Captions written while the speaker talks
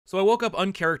So I woke up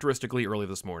uncharacteristically early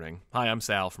this morning. Hi, I'm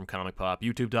Sal from ComicPop,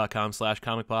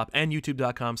 youtube.com/ComicPop, and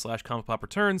youtube.com/ComicPop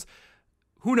Returns.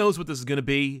 Who knows what this is going to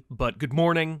be, but good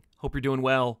morning. Hope you're doing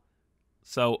well.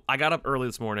 So I got up early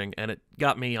this morning, and it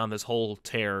got me on this whole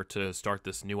tear to start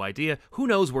this new idea. Who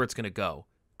knows where it's going to go?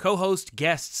 Co-host,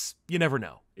 guests, you never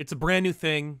know. It's a brand new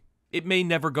thing. It may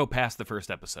never go past the first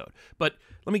episode. But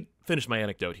let me finish my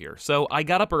anecdote here. So I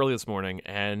got up early this morning,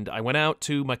 and I went out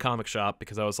to my comic shop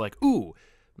because I was like, ooh,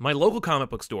 my local comic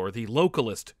book store, the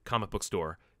localist comic book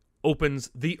store, opens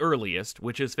the earliest,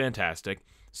 which is fantastic.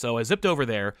 So I zipped over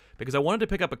there because I wanted to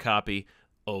pick up a copy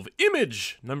of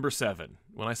Image number 7.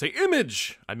 When I say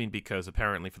Image, I mean because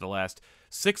apparently for the last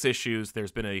 6 issues,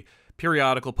 there's been a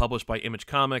periodical published by Image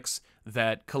Comics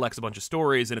that collects a bunch of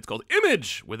stories, and it's called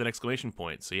Image with an exclamation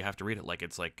point. So you have to read it like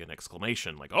it's like an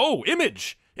exclamation, like, oh,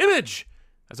 Image, Image,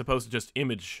 as opposed to just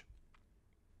Image.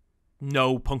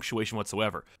 No punctuation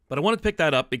whatsoever. But I wanted to pick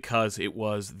that up because it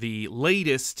was the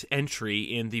latest entry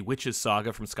in the Witches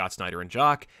saga from Scott Snyder and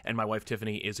Jock, and my wife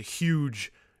Tiffany is a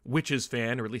huge Witches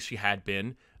fan, or at least she had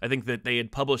been. I think that they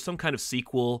had published some kind of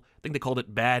sequel. I think they called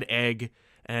it Bad Egg,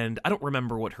 and I don't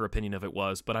remember what her opinion of it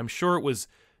was, but I'm sure it was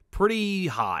pretty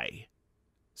high.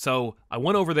 So I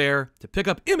went over there to pick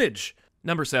up Image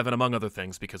number 7, among other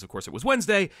things, because of course it was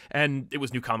Wednesday, and it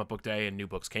was new comic book day, and new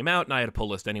books came out, and I had a pull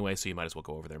list anyway, so you might as well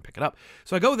go over there and pick it up.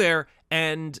 So I go there,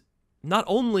 and not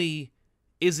only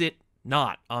is it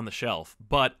not on the shelf,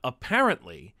 but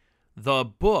apparently the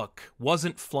book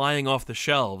wasn't flying off the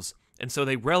shelves, and so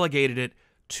they relegated it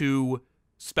to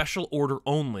special order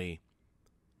only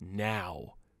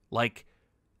now. Like,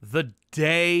 the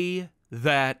day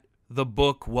that the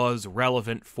book was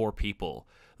relevant for people.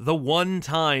 The one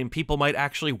time people might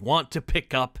actually want to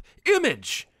pick up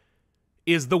Image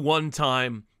is the one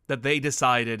time that they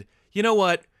decided, you know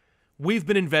what, we've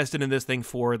been invested in this thing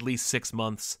for at least 6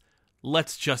 months.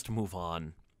 Let's just move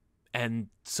on. And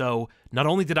so not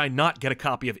only did I not get a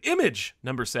copy of Image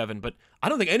number 7, but I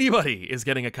don't think anybody is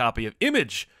getting a copy of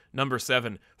Image number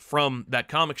 7 from that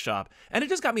comic shop. And it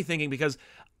just got me thinking, because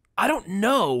I don't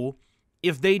know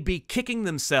if they'd be kicking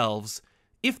themselves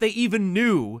if they even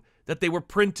knew that they were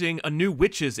printing a new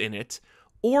Witches in it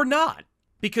or not.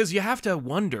 Because you have to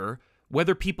wonder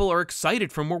whether people are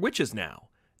excited for more Witches now.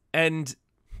 And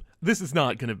this is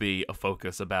not going to be a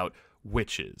focus about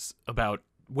Witches, about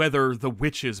whether the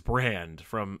Witches brand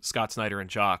from Scott Snyder and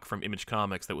Jock from Image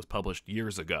Comics that was published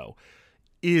years ago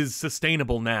is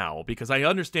sustainable now, because I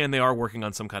understand they are working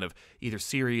on some kind of either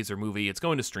series or movie. It's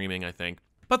going to streaming, I think.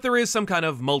 But there is some kind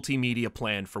of multimedia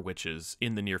plan for Witches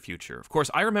in the near future. Of course,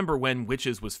 I remember when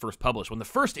Witches was first published, when the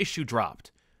first issue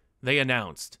dropped, they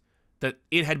announced that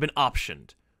it had been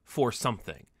optioned for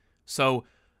something. So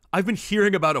I've been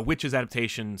hearing about a Witches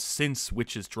adaptation since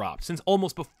Witches dropped, since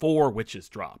almost before Witches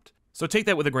dropped. So take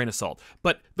that with a grain of salt.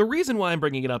 But the reason why I'm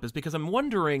bringing it up is because I'm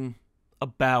wondering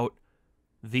about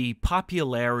the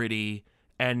popularity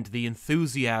and the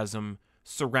enthusiasm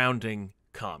surrounding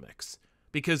comics.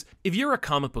 Because if you're a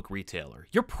comic book retailer,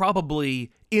 you're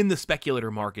probably in the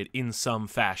speculator market in some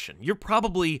fashion. You're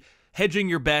probably hedging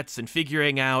your bets and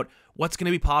figuring out what's going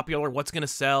to be popular, what's going to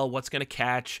sell, what's going to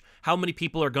catch, how many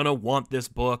people are going to want this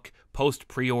book post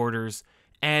pre-orders.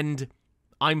 And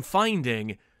I'm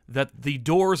finding that the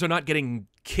doors are not getting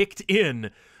kicked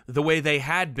in the way they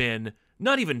had been,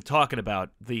 not even talking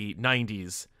about the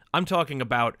 90s. I'm talking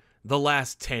about the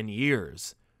last 10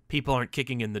 years. People aren't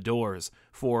kicking in the doors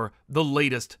for the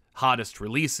latest, hottest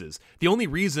releases. The only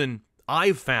reason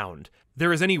I've found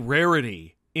there is any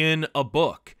rarity in a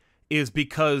book is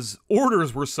because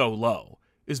orders were so low,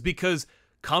 is because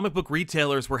comic book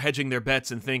retailers were hedging their bets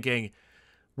and thinking,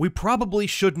 we probably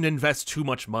shouldn't invest too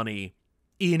much money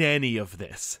in any of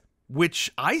this, which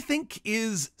I think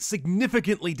is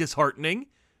significantly disheartening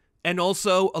and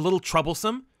also a little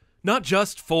troublesome. Not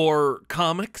just for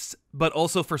comics, but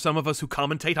also for some of us who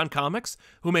commentate on comics,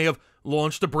 who may have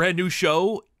launched a brand new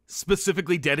show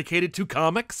specifically dedicated to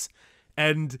comics,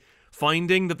 and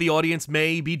finding that the audience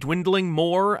may be dwindling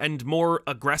more and more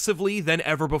aggressively than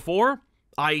ever before.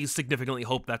 I significantly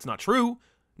hope that's not true,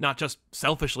 not just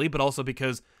selfishly, but also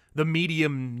because the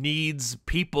medium needs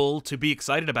people to be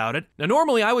excited about it. Now,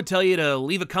 normally I would tell you to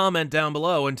leave a comment down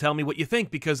below and tell me what you think,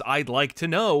 because I'd like to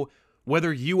know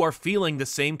whether you are feeling the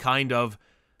same kind of,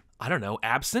 I don't know,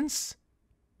 absence,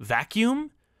 vacuum,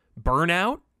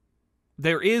 burnout.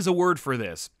 There is a word for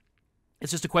this. It's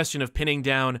just a question of pinning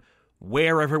down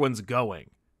where everyone's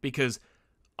going. Because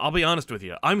I'll be honest with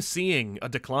you, I'm seeing a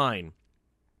decline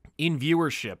in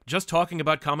viewership just talking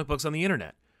about comic books on the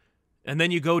internet. And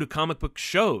then you go to comic book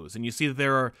shows and you see that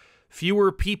there are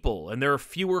fewer people and there are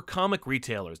fewer comic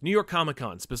retailers. New York Comic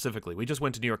Con specifically. We just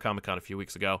went to New York Comic Con a few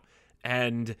weeks ago,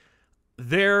 and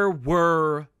there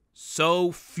were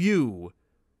so few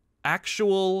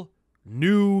actual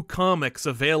new comics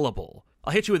available.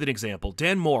 I'll hit you with an example.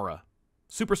 Dan Mora,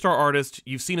 superstar artist.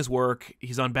 You've seen his work.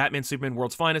 He's on Batman, Superman,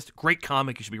 World's Finest. Great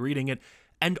comic. You should be reading it.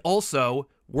 And also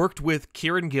worked with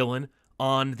Kieran Gillen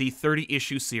on the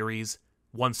 30-issue series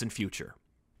Once and Future.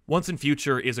 Once and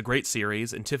Future is a great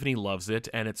series, and Tiffany loves it,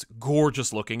 and it's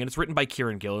gorgeous looking, and it's written by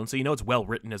Kieran Gillen, so you know it's well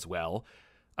written as well.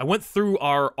 I went through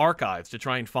our archives to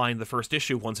try and find the first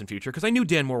issue of Once and Future, because I knew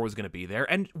Dan Moore was going to be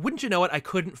there, and wouldn't you know it, I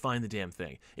couldn't find the damn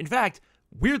thing. In fact,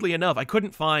 weirdly enough, I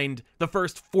couldn't find the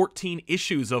first 14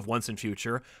 issues of Once and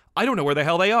Future. I don't know where the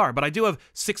hell they are, but I do have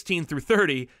 16 through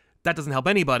 30. That doesn't help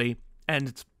anybody, and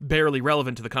it's barely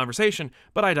relevant to the conversation,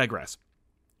 but I digress.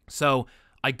 So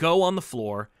I go on the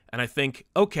floor, and I think,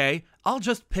 okay, I'll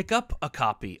just pick up a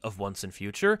copy of Once and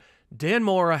Future. Dan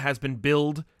Mora has been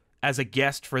billed as a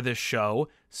guest for this show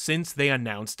since they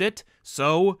announced it,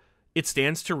 so it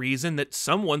stands to reason that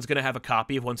someone's going to have a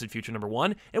copy of Once and Future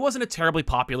 #1. It wasn't a terribly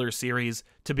popular series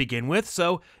to begin with,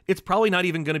 so it's probably not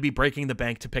even going to be breaking the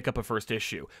bank to pick up a first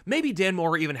issue. Maybe Dan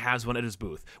Mora even has one at his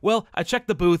booth. Well, I checked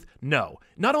the booth. No.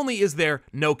 Not only is there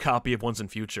no copy of Once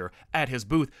and Future at his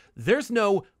booth, there's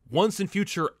no Once and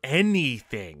Future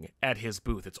anything at his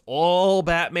booth. It's all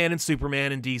Batman and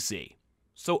Superman and DC.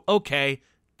 So, okay,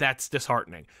 that's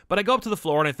disheartening. But I go up to the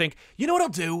floor and I think, you know what I'll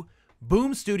do?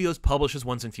 Boom Studios publishes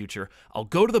Once and Future. I'll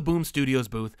go to the Boom Studios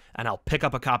booth and I'll pick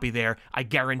up a copy there. I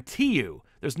guarantee you,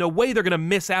 there's no way they're going to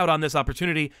miss out on this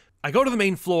opportunity. I go to the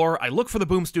main floor. I look for the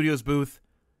Boom Studios booth.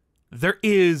 There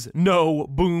is no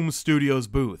Boom Studios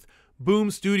booth.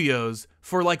 Boom Studios,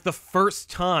 for like the first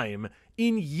time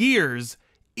in years,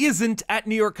 isn't at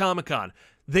New York Comic Con.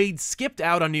 They'd skipped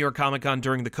out on New York Comic Con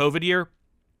during the COVID year,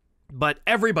 but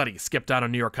everybody skipped out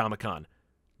on New York Comic Con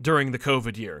during the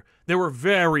COVID year. There were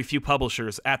very few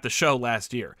publishers at the show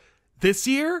last year. This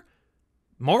year,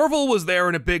 Marvel was there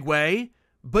in a big way,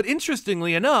 but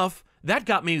interestingly enough, that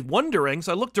got me wondering,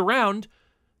 so I looked around.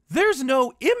 There's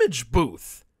no Image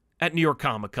booth at New York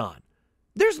Comic Con.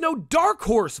 There's no Dark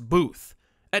Horse booth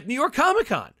at New York Comic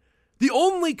Con. The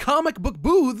only comic book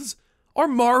booths are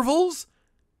Marvel's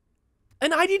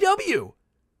and IDW.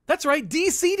 That's right,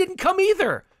 DC didn't come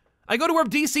either. I go to where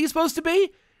DC is supposed to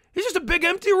be. It's just a big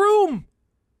empty room.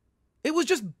 It was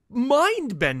just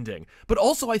mind-bending. But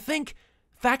also, I think,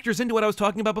 factors into what I was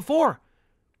talking about before.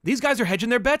 These guys are hedging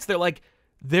their bets. They're like,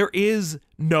 there is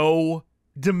no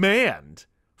demand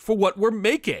for what we're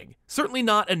making. Certainly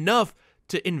not enough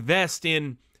to invest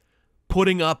in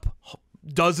putting up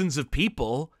dozens of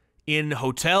people in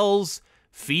hotels,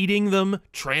 feeding them,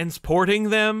 transporting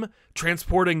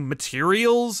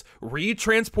materials,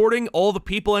 retransporting all the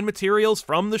people and materials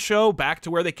from the show back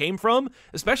to where they came from,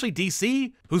 especially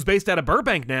DC, who's based out of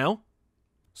Burbank now.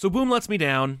 So Boom lets me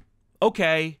down.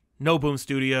 Okay, no Boom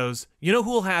Studios. You know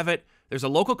who will have it? There's a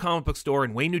local comic book store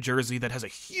in Wayne, New Jersey that has a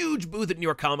huge booth at New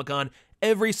York Comic Con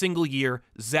every single year,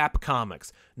 Zap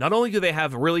Comics. Not only do they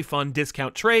have really fun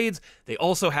discount trades, they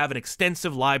also have an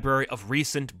extensive library of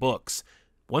recent books.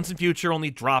 Once and Future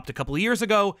only dropped a couple of years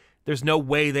ago. There's no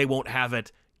way they won't have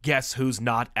it. Guess who's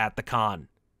not at the con?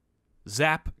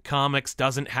 Zap Comics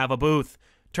doesn't have a booth.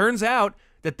 Turns out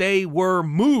that they were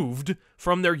moved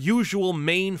from their usual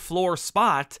main floor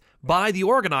spot by the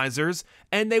organizers,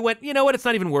 and they went, you know what, it's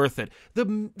not even worth it.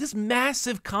 This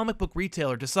massive comic book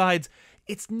retailer decides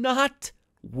it's not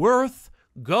worth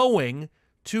going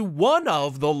to one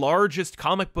of the largest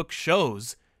comic book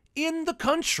shows in the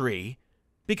country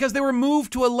because they were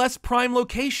moved to a less prime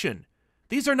location.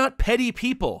 These are not petty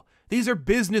people. These are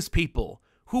business people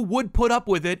who would put up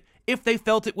with it if they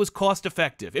felt it was cost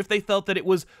effective, if they felt that it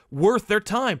was worth their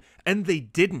time, and they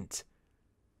didn't.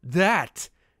 That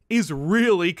is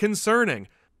really concerning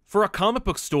for a comic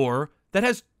book store that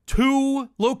has 2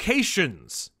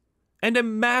 locations and a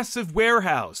massive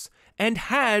warehouse and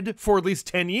had, for at least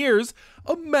 10 years,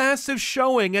 a massive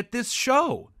showing at this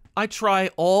show. I try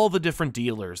all the different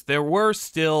dealers. There were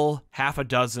still half a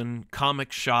dozen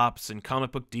comic shops and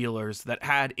comic book dealers that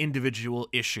had individual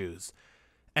issues,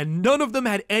 and none of them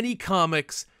had any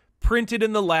comics printed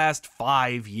in the last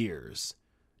 5 years.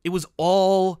 It was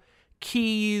all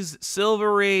Keys,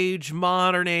 Silver Age,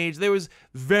 Modern Age. There was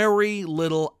very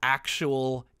little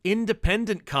actual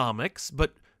independent comics,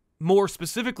 but more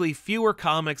specifically, fewer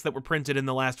comics that were printed in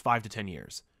the last 5 to 10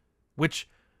 years. Which,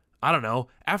 I don't know,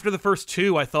 after the first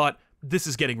 2, I thought, this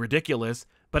is getting ridiculous.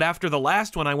 But after the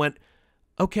last one, I went,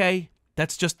 okay,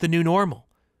 that's just the new normal.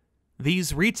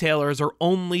 These retailers are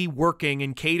only working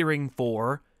and catering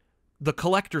for the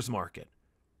collector's market.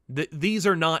 These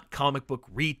are not comic book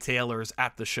retailers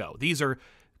at the show. These are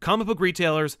comic book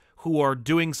retailers who are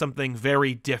doing something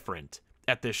very different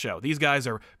at this show. These guys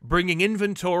are bringing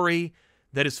inventory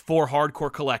that is for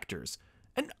hardcore collectors.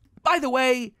 And by the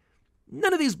way,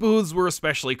 none of these booths were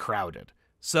especially crowded.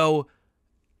 So,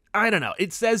 I don't know.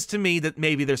 It says to me that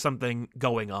maybe there's something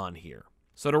going on here.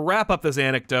 So to wrap up this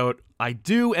anecdote, I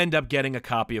do end up getting a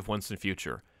copy of Once and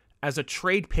Future as a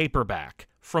trade paperback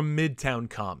from Midtown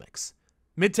Comics.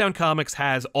 Midtown Comics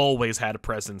has always had a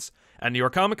presence at New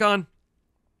York Comic Con,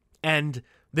 and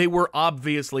they were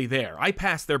obviously there. I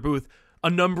passed their booth a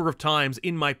number of times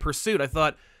in my pursuit. I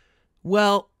thought,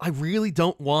 well, I really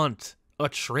don't want a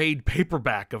trade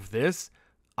paperback of this.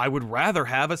 I would rather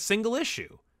have a single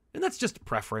issue. And that's just a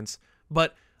preference.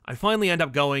 But I finally end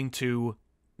up going to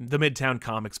the Midtown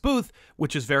Comics booth,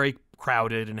 which is very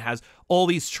crowded and has all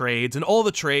these trades, and all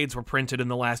the trades were printed in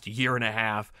the last year and a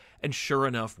half, and sure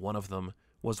enough, one of them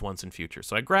was Once and Future.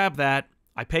 So I grab that,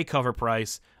 I pay cover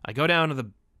price, I go down to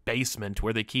the basement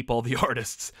where they keep all the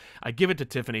artists, I give it to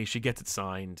Tiffany, she gets it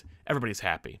signed, everybody's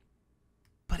happy.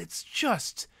 But it's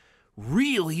just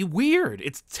really weird.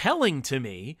 It's telling to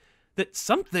me that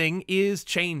something is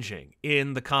changing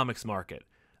in the comics market.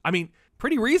 I mean,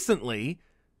 pretty recently,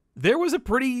 there was a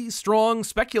pretty strong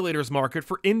speculators market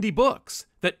for indie books,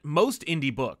 that most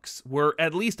indie books were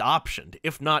at least optioned,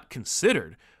 if not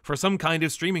considered, for some kind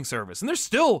of streaming service. And there's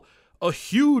still a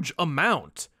huge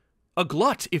amount, a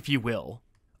glut, if you will,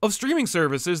 of streaming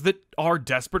services that are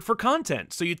desperate for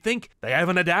content. So you'd think they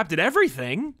haven't adapted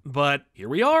everything, but here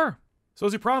we are. So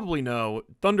as you probably know,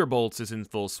 Thunderbolts is in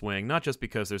full swing, not just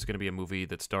because there's going to be a movie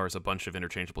that stars a bunch of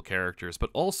interchangeable characters, but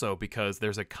also because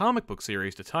there's a comic book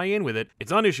series to tie in with it.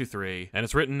 It's on issue 3, and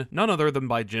it's written none other than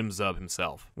by Jim Zub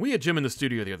himself. We had Jim in the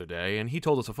studio the other day, and he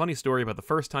told us a funny story about the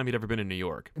first time he'd ever been in New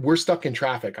York. We're stuck in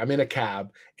traffic. I'm in a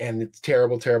cab, and it's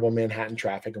terrible, terrible Manhattan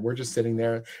traffic, and we're just sitting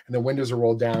there, and the windows are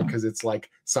rolled down because it's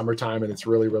like summertime, and it's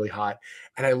really, really hot.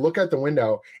 And I look out the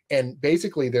window, and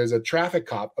basically there's a traffic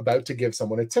cop about to give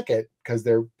someone a ticket because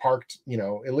they're parked,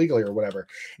 illegally or whatever.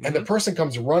 And the person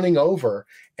comes running over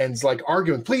and is like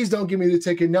arguing, please don't give me the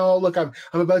ticket. No, look, I'm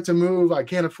about to move. I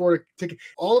can't afford a ticket.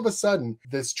 All of a sudden,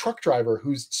 this truck driver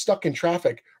who's stuck in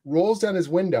traffic rolls down his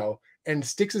window and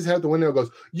sticks his head out the window and goes,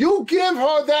 you give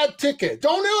her that ticket.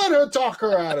 Don't let her talk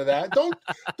her out of that. Don't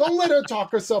let her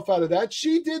talk herself out of that.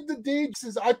 She did the deed.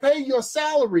 Says, I pay your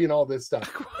salary and all this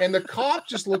stuff. And the cop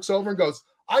just looks over and goes,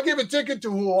 I give a ticket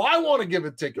to who I want to give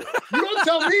a ticket. You don't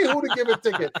tell me who to give a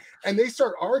ticket. And they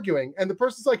start arguing. And the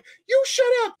person's like, you shut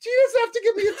up. She doesn't have to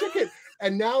give me a ticket.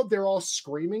 And now they're all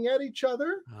screaming at each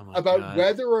other about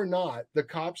whether or not the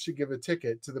cops should give a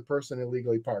ticket to the person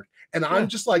illegally parked. And I'm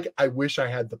just like, I wish I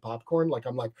had the popcorn. Like,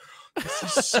 I'm like,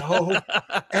 this is so,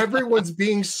 everyone's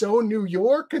being so New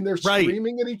York, and they're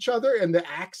screaming at each other, and the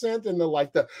accent and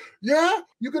yeah,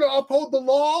 you're going to uphold the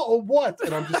law or what?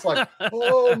 And I'm just like,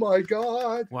 oh my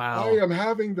God. Wow. I am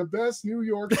having the best New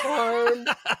York time.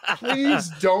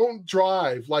 Please don't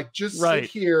drive. Like, just sit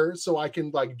here so I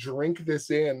can drink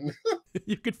this in.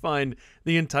 You could find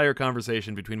the entire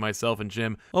conversation between myself and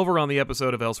Jim over on the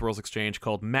episode of Elseworlds Exchange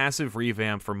called Massive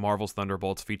Revamp for Marvel's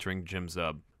Thunderbolts featuring Jim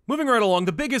Zub. Moving right along,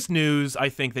 the biggest news I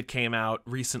think that came out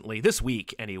recently, this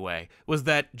week anyway, was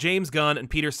that James Gunn and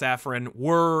Peter Safran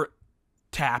were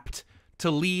tapped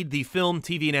to lead the film,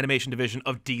 TV, and animation division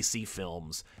of DC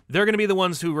Films. They're going to be the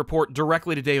ones who report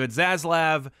directly to David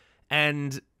Zaslav,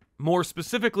 and more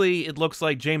specifically, it looks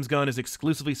like James Gunn is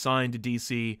exclusively signed to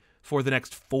DC for the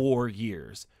next 4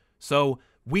 years. So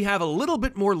we have a little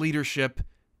bit more leadership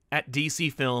at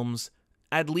DC Films,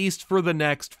 at least for the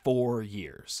next 4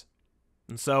 years.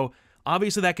 And so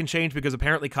obviously that can change because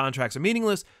apparently contracts are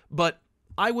meaningless, but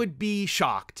I would be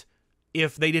shocked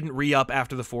if they didn't re-up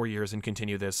after the 4 years and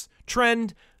continue this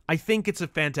trend. I think it's a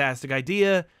fantastic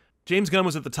idea. James Gunn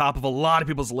was at the top of a lot of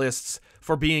people's lists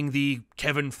for being the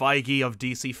Kevin Feige of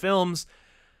DC Films.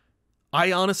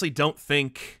 I honestly don't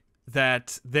think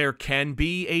that there can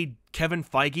be a Kevin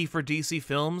Feige for DC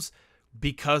Films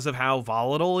because of how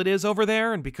volatile it is over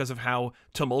there and because of how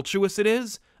tumultuous it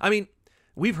is. I mean,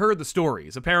 we've heard the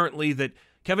stories, apparently, that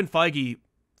Kevin Feige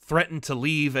threatened to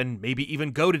leave and maybe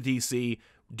even go to DC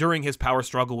during his power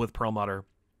struggle with Perlmutter.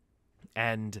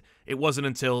 And it wasn't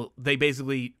until they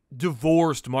basically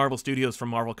divorced Marvel Studios from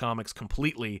Marvel Comics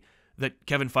completely that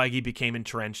Kevin Feige became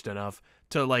entrenched enough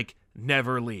to,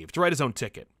 never leave, to write his own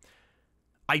ticket.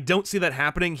 I don't see that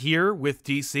happening here with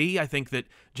DC. I think that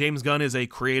James Gunn is a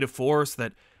creative force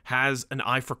that has an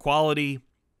eye for quality,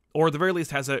 or at the very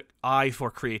least has an eye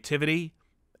for creativity,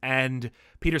 and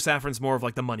Peter Safran's more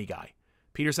of the money guy.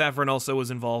 Peter Safran also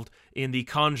was involved in the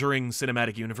Conjuring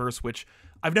cinematic universe, which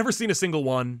I've never seen a single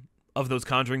one of those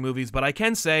Conjuring movies, but I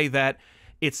can say that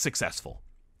it's successful.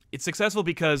 It's successful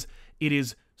because it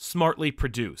is smartly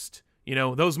produced. You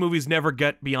know, those movies never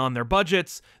get beyond their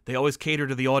budgets. They always cater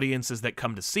to the audiences that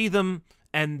come to see them,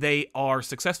 and they are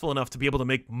successful enough to be able to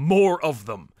make more of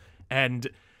them. And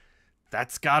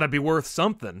that's gotta be worth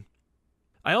something.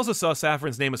 I also saw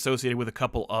Safran's name associated with a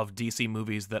couple of DC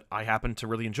movies that I happen to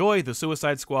really enjoy: The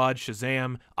Suicide Squad,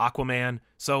 Shazam, Aquaman.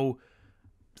 So,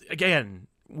 again,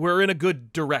 we're in a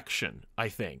good direction, I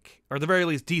think. Or at the very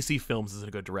least, DC Films is in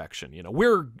a good direction. You know,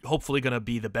 we're hopefully going to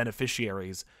be the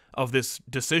beneficiaries of this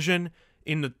decision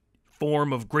in the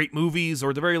form of great movies, or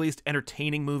at the very least,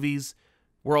 entertaining movies.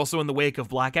 We're also in the wake of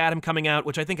Black Adam coming out,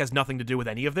 which I think has nothing to do with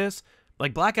any of this.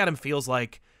 Like, Black Adam feels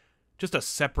like just a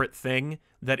separate thing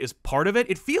that is part of it.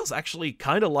 It feels actually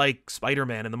kind of like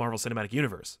Spider-Man in the Marvel Cinematic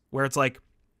Universe, where it's like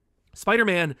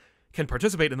Spider-Man can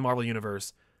participate in the Marvel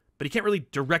Universe, but he can't really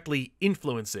directly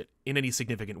influence it in any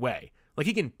significant way. Like,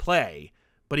 he can play,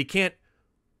 but he can't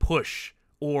push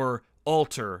or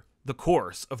alter the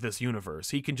course of this universe.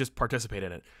 He can just participate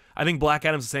in it. I think Black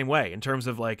Adam's the same way, in terms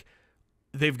of, like,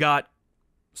 they've got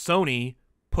Sony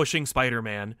pushing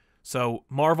Spider-Man, so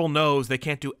Marvel knows they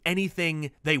can't do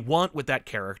anything they want with that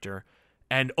character.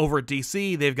 And over at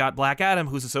DC, they've got Black Adam,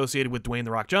 who's associated with Dwayne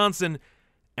 "The Rock" Johnson,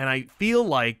 and I feel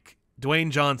like Dwayne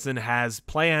Johnson has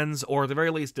plans, or at the very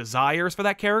least desires, for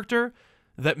that character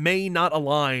that may not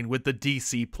align with the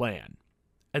DC plan.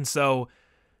 And so,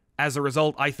 as a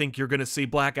result, I think you're going to see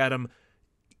Black Adam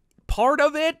part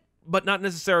of it, but not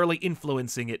necessarily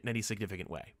influencing it in any significant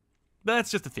way. But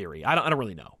that's just a theory. I don't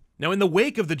really know. Now, in the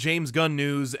wake of the James Gunn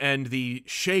news and the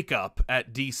shakeup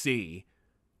at DC,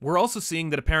 we're also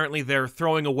seeing that apparently they're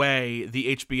throwing away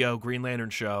the HBO Green Lantern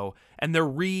show, and they're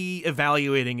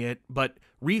re-evaluating it, but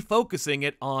refocusing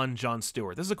it on Jon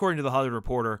Stewart. This is according to The Hollywood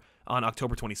Reporter on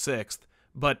October 26th,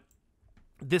 but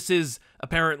this is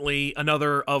apparently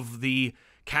another of the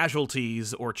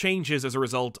casualties or changes as a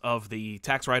result of the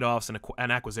tax write-offs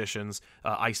and acquisitions.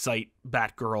 I cite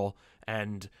Batgirl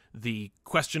and the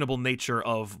questionable nature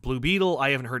of Blue Beetle. I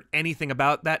haven't heard anything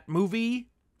about that movie,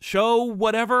 show,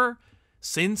 whatever,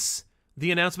 since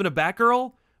the announcement of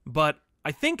Batgirl, but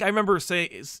I think I remember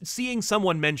seeing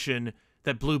someone mention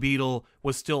that Blue Beetle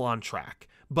was still on track.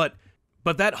 But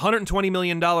that $120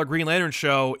 million Green Lantern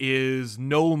show is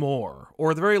no more,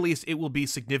 or at the very least, it will be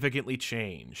significantly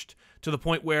changed, to the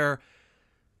point where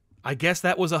I guess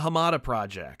that was a Hamada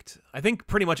project. I think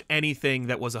pretty much anything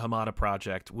that was a Hamada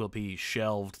project will be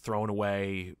shelved, thrown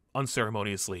away,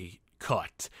 unceremoniously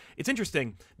cut. It's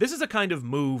interesting. This is a kind of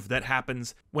move that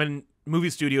happens when movie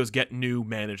studios get new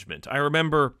management. I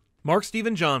remember Mark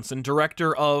Steven Johnson,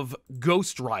 director of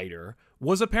Ghost Rider,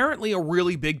 was apparently a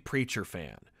really big Preacher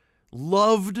fan.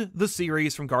 Loved the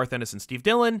series from Garth Ennis and Steve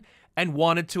Dillon, and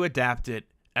wanted to adapt it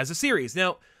as a series.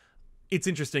 Now, it's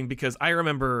interesting because I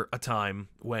remember a time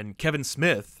when Kevin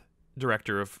Smith,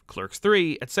 director of Clerks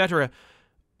 3, etc.,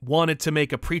 wanted to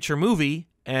make a Preacher movie,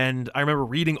 and I remember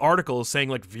reading articles saying,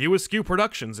 like, View Askew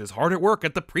Productions is hard at work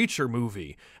at the Preacher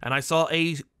movie. And I saw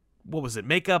a,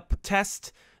 makeup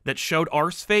test that showed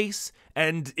Arseface,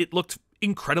 and it looked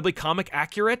incredibly comic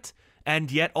accurate,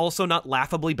 and yet also not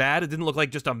laughably bad. It didn't look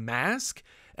like just a mask.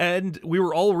 And we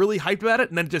were all really hyped about it,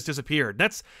 and then it just disappeared.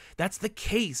 That's the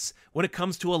case when it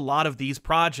comes to a lot of these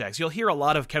projects. You'll hear a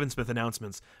lot of Kevin Smith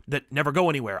announcements that never go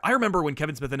anywhere. I remember when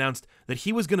Kevin Smith announced that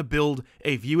he was going to build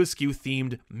a View Askew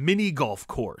themed mini golf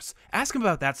course. Ask him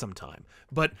about that sometime.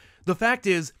 But the fact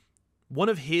is, one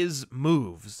of his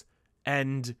moves,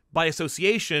 and by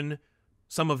association,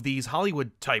 some of these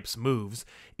Hollywood types moves,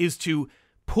 is to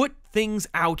put things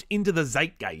out into the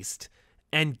zeitgeist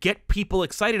and get people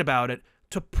excited about it,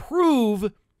 to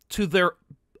prove to their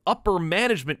upper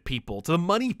management people, to the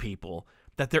money people,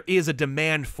 that there is a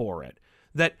demand for it.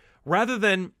 That rather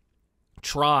than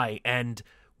try and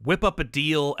whip up a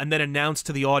deal and then announce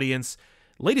to the audience,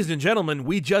 ladies and gentlemen,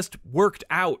 we just worked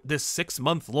out this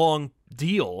 6-month-long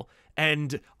deal,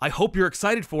 and I hope you're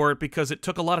excited for it because it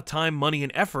took a lot of time, money,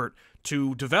 and effort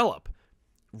to develop.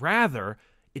 Rather,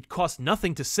 it costs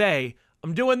nothing to say,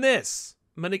 I'm doing this.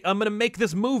 I'm gonna make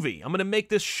this movie. I'm gonna make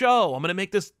this show. I'm gonna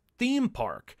make this theme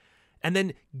park. And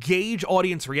then gauge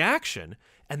audience reaction,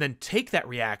 and then take that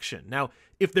reaction. Now,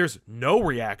 if there's no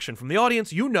reaction from the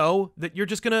audience, you know that you're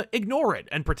just gonna ignore it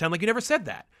and pretend like you never said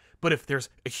that. But if there's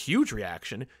a huge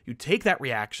reaction, you take that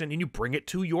reaction and you bring it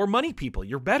to your money people,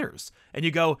 your bettors, and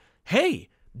you go, hey,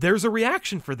 there's a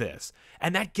reaction for this.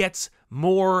 And that gets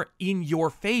more in your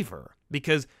favor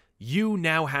because you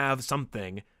now have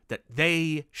something that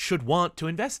they should want to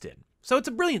invest in. So it's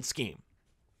a brilliant scheme.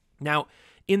 Now,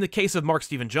 in the case of Mark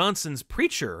Steven Johnson's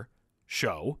Preacher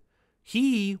show,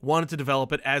 he wanted to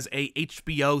develop it as a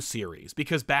HBO series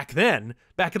because back then,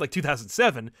 back in like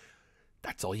 2007,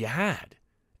 that's all you had.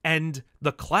 And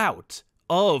the clout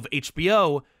of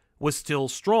HBO was still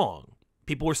strong.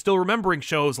 People were still remembering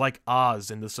shows like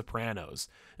Oz and The Sopranos.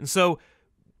 And so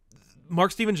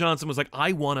Mark Steven Johnson was like,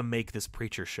 I want to make this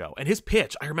Preacher show. And his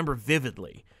pitch, I remember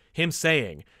vividly, him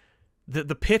saying,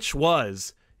 the pitch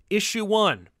was issue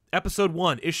 1, episode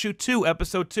 1, issue 2,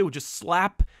 episode 2, just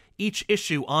slap each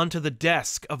issue onto the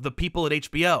desk of the people at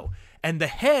HBO. And the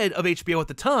head of HBO at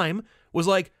the time was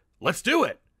like, let's do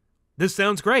it. This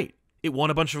sounds great. It won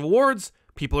a bunch of awards.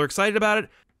 People are excited about it.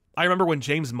 I remember when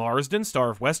James Marsden, star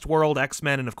of Westworld,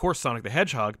 X-Men, and of course Sonic the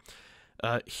Hedgehog,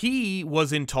 he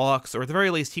was in talks, or at the very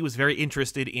least, he was very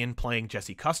interested in playing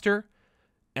Jesse Custer,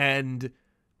 and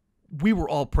we were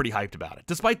all pretty hyped about it,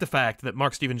 despite the fact that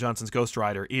Mark Steven Johnson's Ghost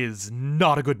Rider is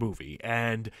not a good movie,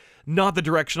 and not the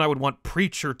direction I would want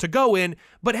Preacher to go in,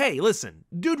 but hey, listen,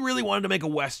 dude really wanted to make a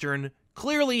Western.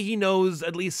 Clearly he knows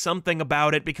at least something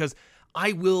about it, because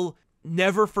I will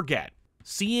never forget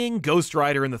seeing Ghost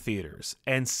Rider in the theaters,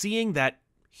 and seeing that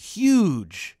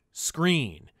huge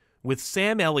screen with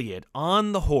Sam Elliott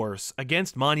on the horse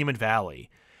against Monument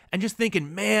Valley, and just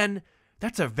thinking, man,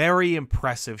 that's a very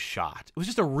impressive shot. It was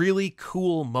just a really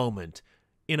cool moment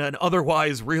in an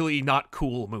otherwise really not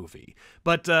cool movie.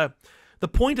 But the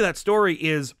point of that story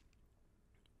is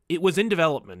it was in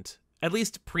development, at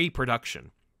least pre-production,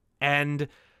 and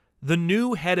the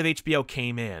new head of HBO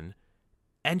came in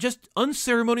and just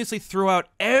unceremoniously threw out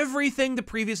everything the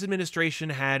previous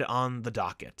administration had on the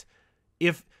docket.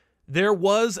 If there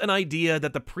was an idea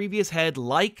that the previous head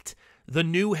liked, the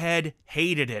new head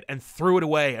hated it and threw it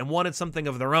away and wanted something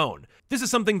of their own. This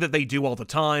is something that they do all the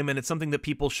time, and it's something that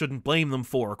people shouldn't blame them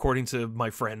for, according to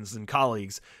my friends and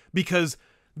colleagues, because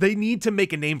they need to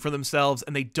make a name for themselves,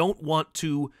 and they don't want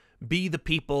to be the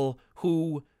people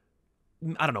who,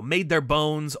 I don't know, made their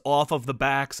bones off of the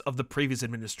backs of the previous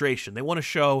administration. They want to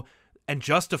show and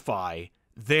justify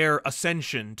their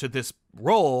ascension to this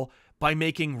role by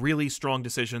making really strong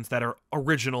decisions that are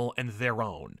original and their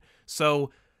own.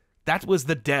 So that was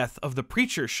the death of the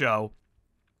Preacher show,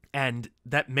 and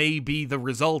that may be the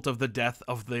result of the death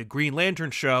of the Green Lantern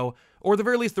show, or at the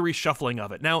very least the reshuffling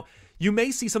of it. Now, you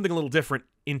may see something a little different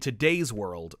in today's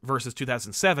world versus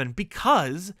 2007,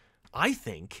 because I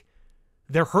think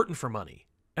they're hurting for money.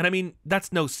 And I mean,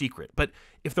 that's no secret, but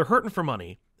if they're hurting for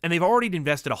money, and they've already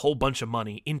invested a whole bunch of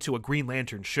money into a Green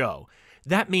Lantern show,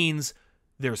 that means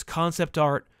there's concept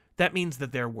art, that means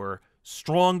that there were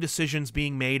strong decisions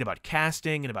being made about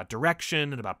casting and about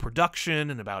direction and about production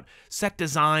and about set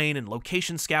design and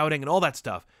location scouting and all that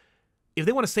stuff. If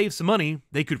they want to save some money,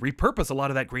 they could repurpose a lot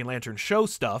of that Green Lantern show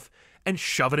stuff and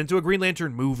shove it into a Green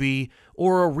Lantern movie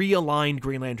or a realigned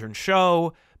Green Lantern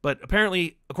show. But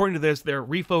apparently, according to this, they're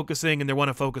refocusing and they want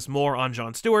to focus more on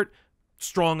Jon Stewart.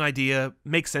 Strong idea.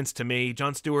 Makes sense to me.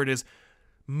 Jon Stewart is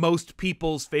most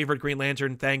people's favorite Green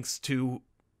Lantern thanks to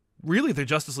really the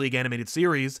Justice League animated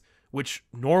series, which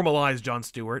normalized Jon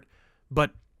Stewart.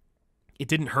 But it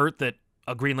didn't hurt that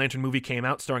a Green Lantern movie came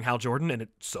out starring Hal Jordan and it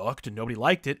sucked and nobody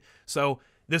liked it. So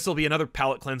this will be another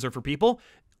palate cleanser for people.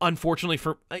 Unfortunately,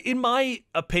 in my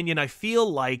opinion, I feel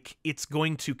like it's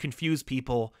going to confuse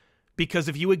people, because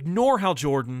if you ignore Hal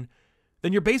Jordan,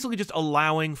 then you're basically just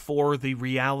allowing for the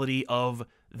reality of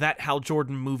that Hal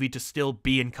Jordan movie to still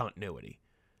be in continuity.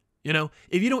 You know,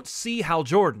 if you don't see Hal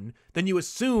Jordan, then you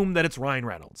assume that it's Ryan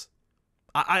Reynolds.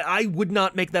 I would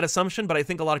not make that assumption, but I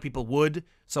think a lot of people would,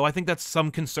 so I think that's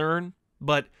some concern,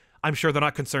 but I'm sure they're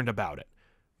not concerned about it.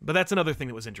 But that's another thing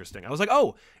that was interesting. I was like,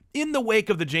 oh, in the wake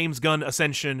of the James Gunn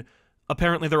ascension,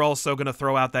 apparently they're also going to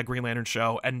throw out that Green Lantern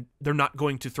show, and they're not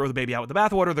going to throw the baby out with the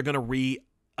bathwater. They're going to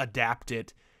re-adapt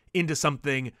it into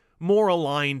something more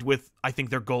aligned with, I think,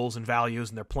 their goals and values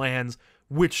and their plans,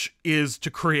 which is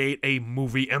to create a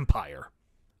movie empire.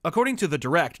 According to The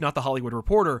Direct, not The Hollywood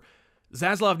Reporter,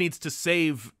 Zaslav needs to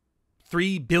save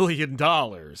 $3 billion.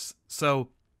 So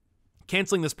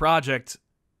canceling this project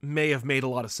may have made a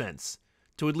lot of sense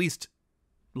to at least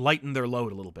lighten their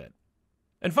load a little bit.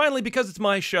 And finally, because it's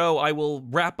my show, I will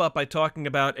wrap up by talking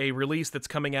about a release that's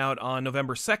coming out on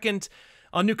November 2nd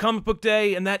on New Comic Book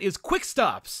Day, and that is Quick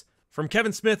Stops from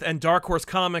Kevin Smith and Dark Horse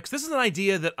Comics. This is an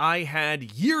idea that I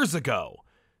had years ago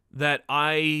that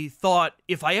I thought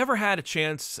if I ever had a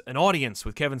chance, an audience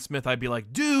with Kevin Smith, I'd be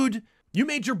like, dude, you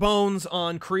made your bones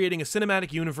on creating a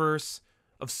cinematic universe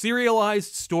of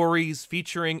serialized stories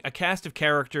featuring a cast of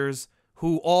characters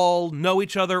who all know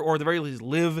each other or at the very least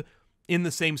live in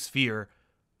the same sphere.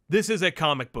 This is a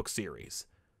comic book series.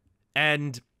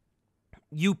 And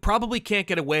you probably can't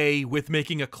get away with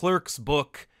making a Clerks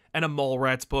book and a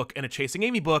Mallrats book and a Chasing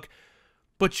Amy book,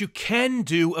 but you can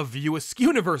do a View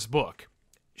Askewniverse book.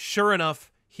 Sure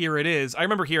enough, here it is. I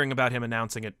remember hearing about him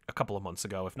announcing it a couple of months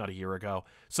ago, if not a year ago.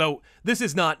 So this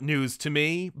is not news to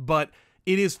me, but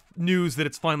it is news that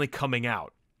it's finally coming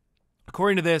out.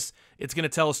 According to this, it's going to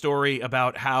tell a story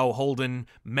about how Holden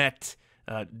met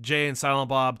Jay and Silent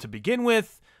Bob to begin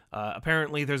with.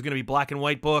 Apparently, there's going to be black and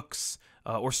white books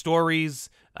or stories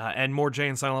and more Jay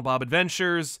and Silent Bob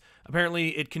adventures.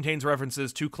 Apparently, it contains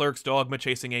references to Clerks, Dogma,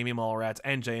 Chasing Amy, Mallrats,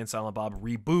 and Jay and Silent Bob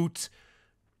reboot.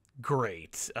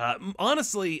 Great.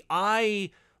 Honestly, I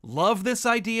love this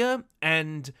idea,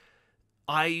 and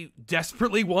I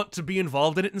desperately want to be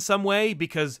involved in it in some way,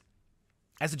 because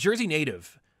as a Jersey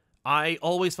native, I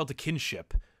always felt a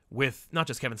kinship with not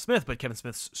just Kevin Smith, but Kevin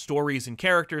Smith's stories and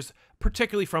characters,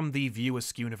 particularly from the View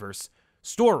Askewniverse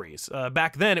stories.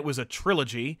 Back then, it was a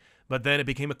trilogy, but then it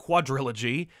became a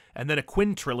quadrilogy, and then a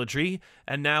quintrilogy,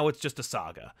 and now it's just a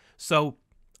saga. So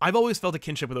I've always felt a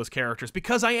kinship with those characters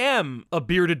because I am a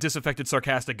bearded, disaffected,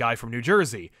 sarcastic guy from New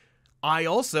Jersey. I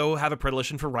also have a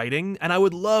predilection for writing, and I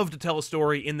would love to tell a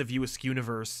story in the View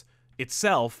Askewniverse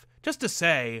itself, just to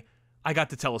say I got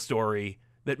to tell a story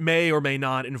that may or may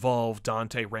not involve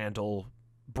Dante, Randall,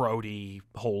 Brody,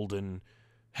 Holden,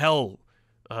 hell,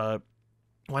 why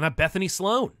not Bethany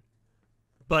Sloan?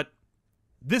 But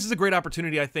this is a great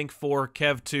opportunity, I think, for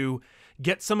Kev to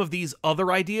get some of these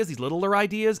other ideas, these littler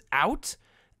ideas, out,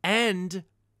 and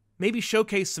maybe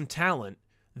showcase some talent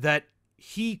that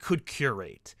he could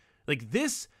curate. Like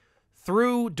this,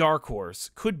 through Dark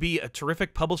Horse, could be a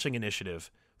terrific publishing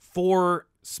initiative for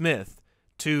Smith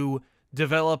to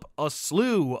develop a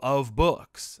slew of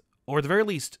books, or at the very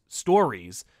least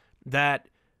stories, that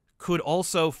could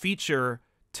also feature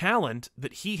talent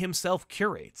that he himself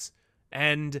curates.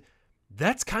 And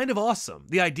that's kind of awesome.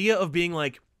 The idea of being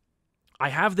like, I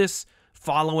have this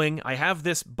following, I have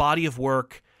this body of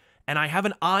work, and I have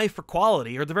an eye for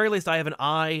quality, or at the very least I have an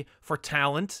eye for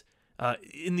talent.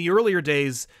 In the earlier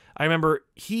days, I remember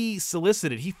he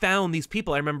found these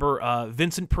people. I remember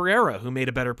Vincent Pereira, who made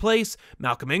A Better Place,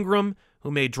 Malcolm Ingram,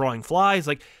 who made Drawing Flies.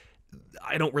 Like,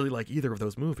 I don't really like either of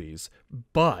those movies,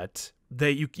 but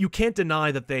you can't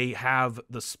deny that they have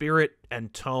the spirit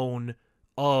and tone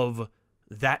of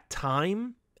that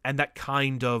time and that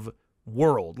kind of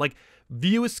world. Like,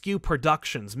 View Askew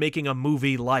Productions making a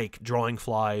movie like Drawing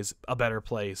Flies, A Better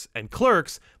Place, and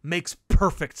Clerks makes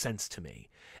perfect sense to me.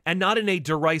 And not in a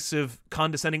derisive,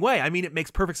 condescending way. I mean, it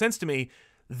makes perfect sense to me.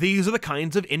 These are the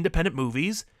kinds of independent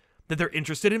movies that they're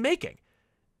interested in making.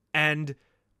 And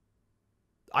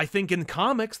I think in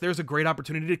comics, there's a great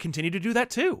opportunity to continue to do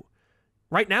that too.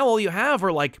 Right now, all you have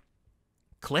are like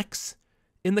cliques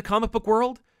in the comic book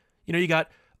world. You know, you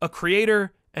got a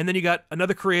creator, and then you got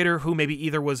another creator who maybe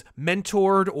either was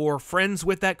mentored or friends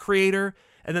with that creator.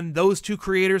 And then those two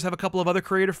creators have a couple of other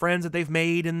creator friends that they've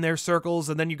made in their circles.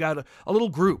 And then you got a little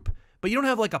group. But you don't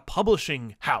have like a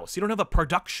publishing house. You don't have a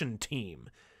production team.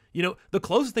 You know, the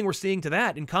closest thing we're seeing to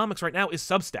that in comics right now is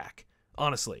Substack,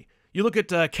 honestly. You look at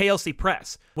KLC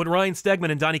Press, what Ryan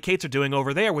Stegman and Donnie Cates are doing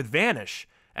over there with Vanish,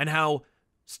 and how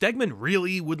Stegman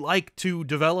really would like to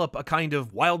develop a kind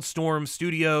of Wildstorm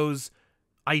Studios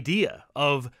idea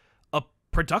of a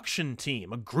production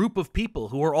team, a group of people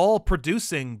who are all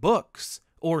producing books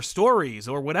or stories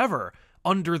or whatever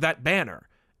under that banner.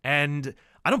 And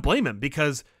I don't blame him,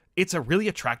 because it's a really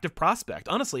attractive prospect.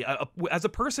 Honestly, as a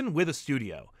person with a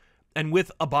studio and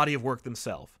with a body of work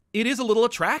themselves, it is a little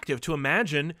attractive to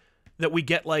imagine that we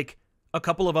get like a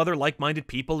couple of other like-minded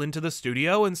people into the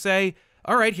studio and say,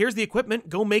 all right, here's the equipment,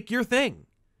 go make your thing.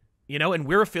 You know, and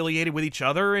we're affiliated with each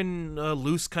other in a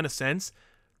loose kind of sense.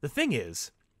 The thing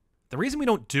is, the reason we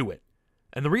don't do it,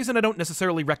 and the reason I don't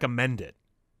necessarily recommend it,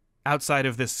 outside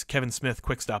of this Kevin Smith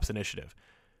Quick Stops initiative,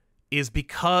 is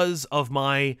because of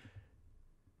my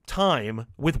time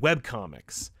with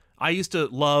webcomics. I used to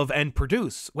love and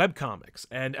produce webcomics,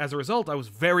 and as a result, I was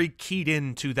very keyed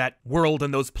into that world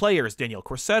and those players. Danielle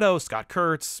Corsetto, Scott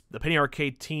Kurtz, the Penny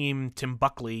Arcade team, Tim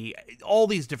Buckley, all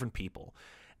these different people.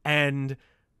 And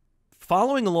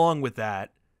following along with that,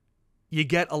 you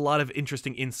get a lot of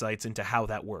interesting insights into how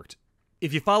that worked.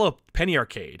 If you follow Penny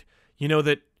Arcade, you know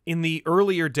that in the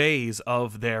earlier days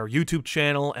of their YouTube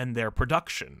channel and their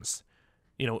productions,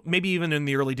 you know, maybe even in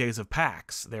the early days of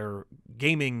PAX, their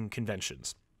gaming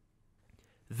conventions,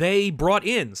 they brought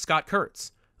in Scott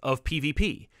Kurtz of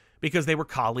PvP because they were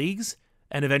colleagues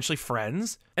and eventually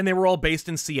friends, and they were all based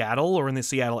in Seattle or in the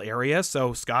Seattle area,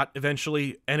 so Scott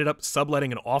eventually ended up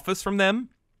subletting an office from them.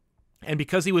 And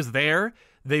because he was there,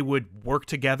 they would work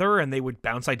together and they would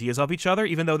bounce ideas off each other,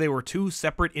 even though they were two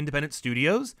separate independent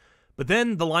studios. But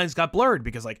then the lines got blurred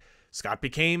because, like, Scott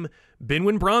became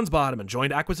Binwin Bronzebottom and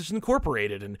joined Acquisition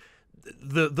Incorporated, and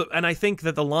and I think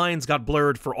that the lines got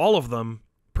blurred for all of them,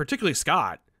 particularly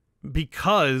Scott,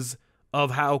 because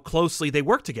of how closely they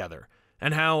worked together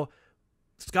and how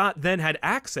Scott then had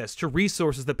access to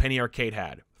resources that Penny Arcade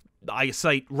had. I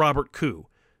cite Robert Koo,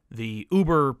 the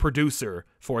Uber producer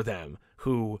for them,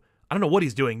 who, I don't know what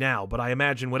he's doing now, but I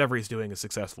imagine whatever he's doing is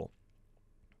successful.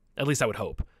 At least I would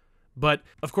hope. But,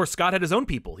 of course, Scott had his own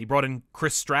people. He brought in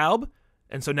Chris Straub,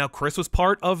 and so now Chris was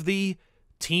part of the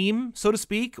team, so to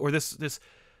speak, or this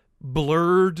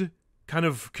blurred kind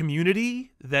of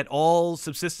community that all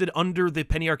subsisted under the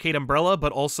Penny Arcade umbrella,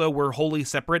 but also were wholly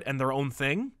separate and their own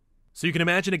thing. So you can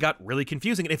imagine it got really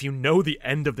confusing. And if you know the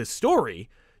end of this story,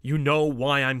 you know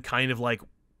why I'm kind of like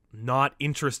not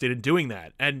interested in doing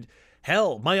that. And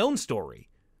hell, my own story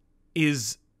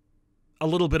is a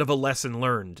little bit of a lesson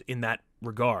learned in that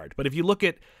regard. But if you look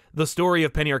at the story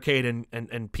of Penny Arcade and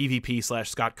PvP /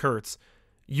 Scott Kurtz,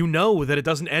 you know that it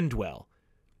doesn't end well.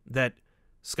 That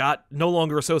Scott no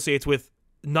longer associates with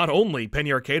not only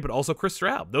Penny Arcade, but also Chris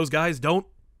Straub. Those guys don't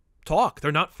talk.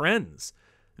 They're not friends.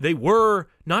 They were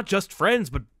not just friends,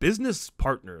 but business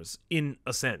partners in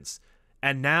a sense.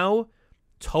 And now,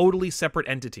 totally separate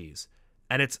entities.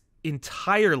 And it's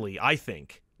entirely, I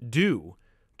think, due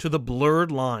to the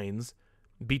blurred lines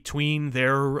between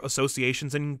their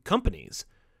associations and companies.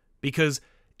 Because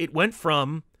it went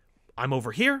from, I'm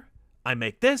over here, I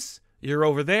make this, you're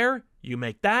over there, you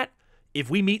make that. If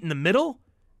we meet in the middle,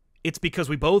 it's because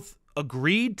we both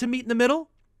agreed to meet in the middle.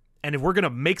 And if we're going to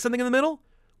make something in the middle,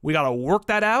 we got to work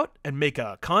that out and make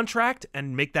a contract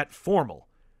and make that formal.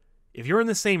 If you're in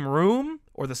the same room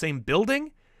or the same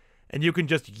building and you can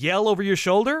just yell over your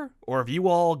shoulder, or if you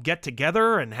all get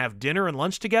together and have dinner and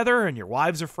lunch together and your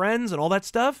wives are friends and all that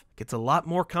stuff, it gets a lot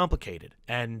more complicated.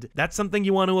 And that's something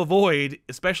you want to avoid,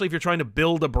 especially if you're trying to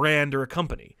build a brand or a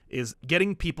company, is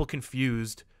getting people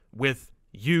confused with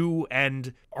you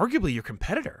and arguably your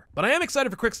competitor. But I am excited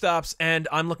for Quick Stops, and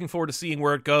I'm looking forward to seeing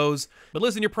where it goes. But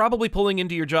listen, you're probably pulling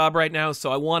into your job right now,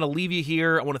 so I want to leave you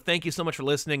here. I want to thank you so much for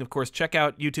listening. Of course, check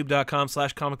out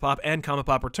youtube.com/ComicPop and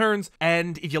ComicPop Returns.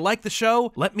 And if you like the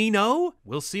show, let me know.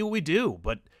 We'll see what we do.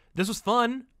 But this was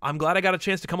fun. I'm glad I got a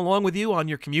chance to come along with you on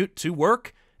your commute to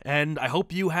work. And I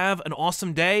hope you have an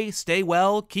awesome day. Stay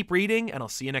well, keep reading, and I'll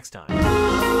see you next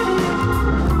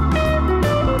time.